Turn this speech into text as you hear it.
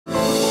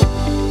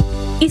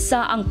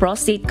Isa ang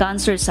prostate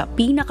cancer sa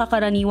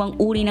pinakakaraniwang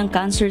uri ng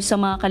cancer sa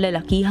mga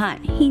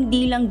kalalakihan,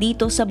 hindi lang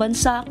dito sa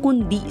bansa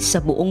kundi sa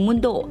buong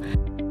mundo.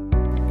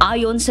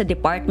 Ayon sa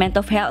Department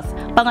of Health,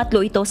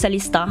 pangatlo ito sa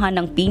listahan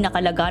ng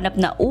pinakalaganap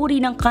na uri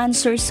ng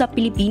cancer sa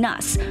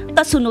Pilipinas,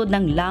 kasunod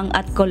ng lung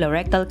at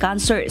colorectal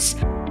cancers.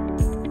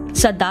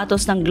 Sa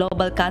datos ng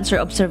Global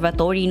Cancer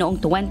Observatory noong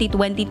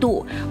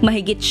 2022,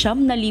 mahigit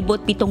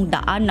 7,700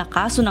 na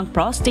kaso ng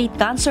prostate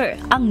cancer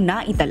ang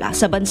naitala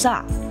sa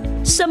bansa.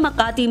 Sa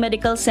Makati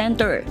Medical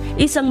Center,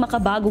 isang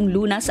makabagong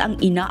lunas ang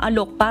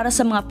inaalok para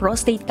sa mga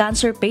prostate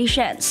cancer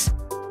patients.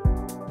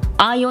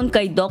 Ayon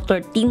kay Dr.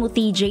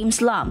 Timothy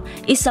James Lam,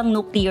 isang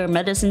nuclear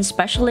medicine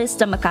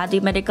specialist sa Makati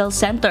Medical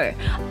Center,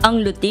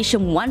 ang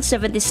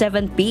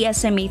lutetium-177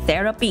 PSMA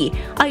therapy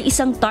ay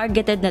isang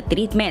targeted na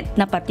treatment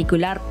na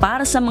partikular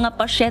para sa mga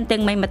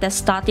pasyenteng may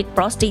metastatic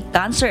prostate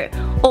cancer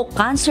o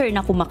cancer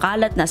na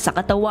kumakalat na sa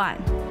katawan.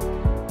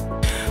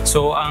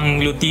 So,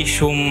 ang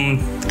lutetium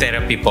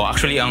therapy po,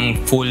 actually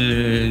ang full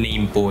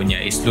name po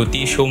niya is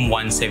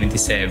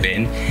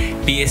lutetium-177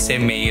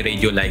 PSMA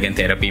radioligand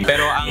therapy.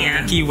 Pero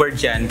ang keyword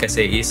dyan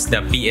kasi is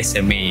the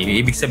PSMA.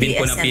 Ibig sabihin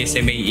po ng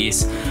PSMA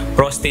is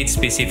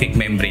prostate-specific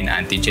membrane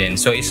antigen.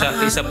 So, isa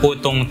po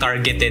itong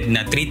targeted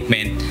na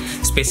treatment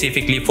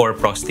specifically for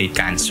prostate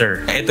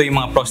cancer. Ito yung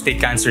mga prostate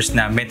cancers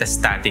na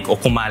metastatic o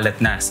kumalat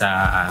na sa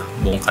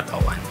buong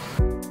katawan.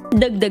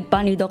 Dagdag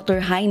pa ni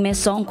Dr. Jaime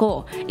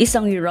Songco,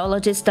 isang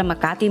urologist sa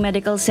Makati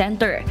Medical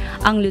Center,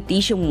 ang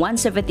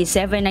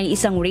lutetium-177 ay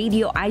isang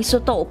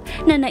radioisotope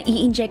na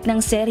nai-inject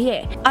ng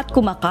serye at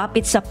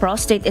kumakapit sa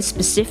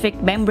prostate-specific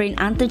membrane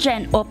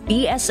antigen o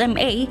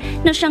PSMA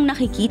na siyang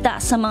nakikita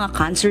sa mga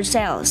cancer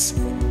cells.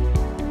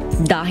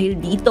 Dahil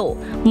dito,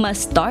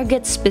 mas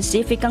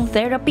target-specific ang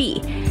therapy,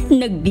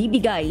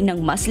 nagbibigay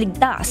ng mas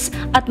ligtas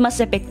at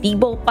mas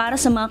epektibo para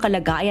sa mga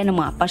kalagayan ng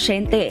mga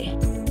pasyente.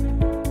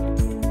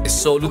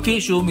 So,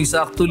 lutetium is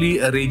actually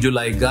a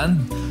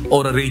radioligand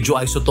or a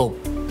radioisotope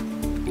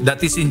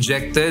that is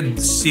injected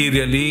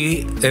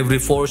serially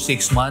every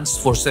 4-6 months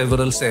for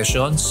several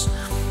sessions.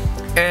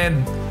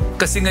 And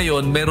kasi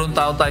ngayon, meron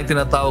tayong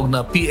tinatawag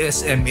na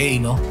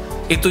PSMA, no?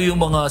 Ito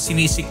yung mga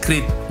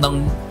sinisikret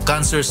ng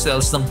cancer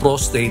cells ng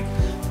prostate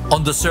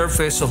on the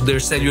surface of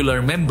their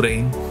cellular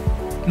membrane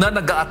na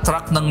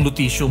nag-a-attract ng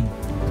lutetium.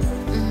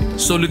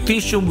 So,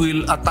 lutetium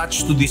will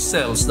attach to these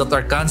cells that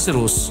are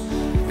cancerous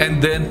and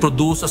then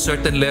produce a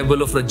certain level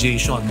of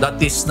radiation that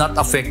is not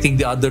affecting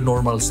the other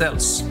normal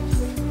cells.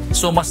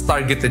 So, mas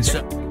targeted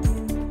siya.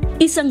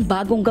 Isang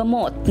bagong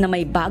gamot na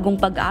may bagong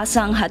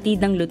pag-asa ang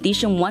hatid ng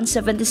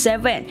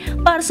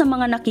lutetium-177 para sa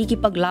mga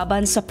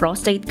nakikipaglaban sa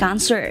prostate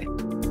cancer.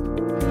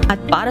 At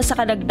para sa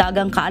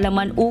kadagdagang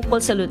kaalaman ukol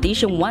sa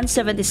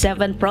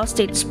lutetium-177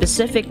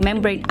 prostate-specific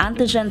membrane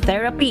antigen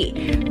therapy,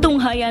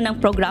 tunghayan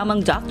ng programang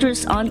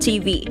Doctors on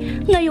TV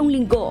ngayong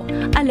linggo,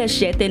 alas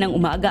 7 ng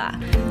umaga,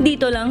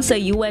 dito lang sa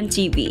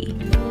UNTV.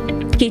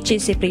 Kichi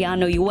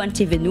Cipriano,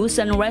 UNTV News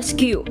and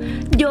Rescue.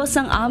 Diyos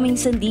ang aming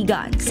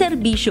sandigan,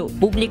 serbisyo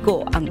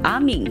publiko ang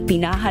aming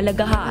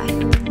pinahalagahan.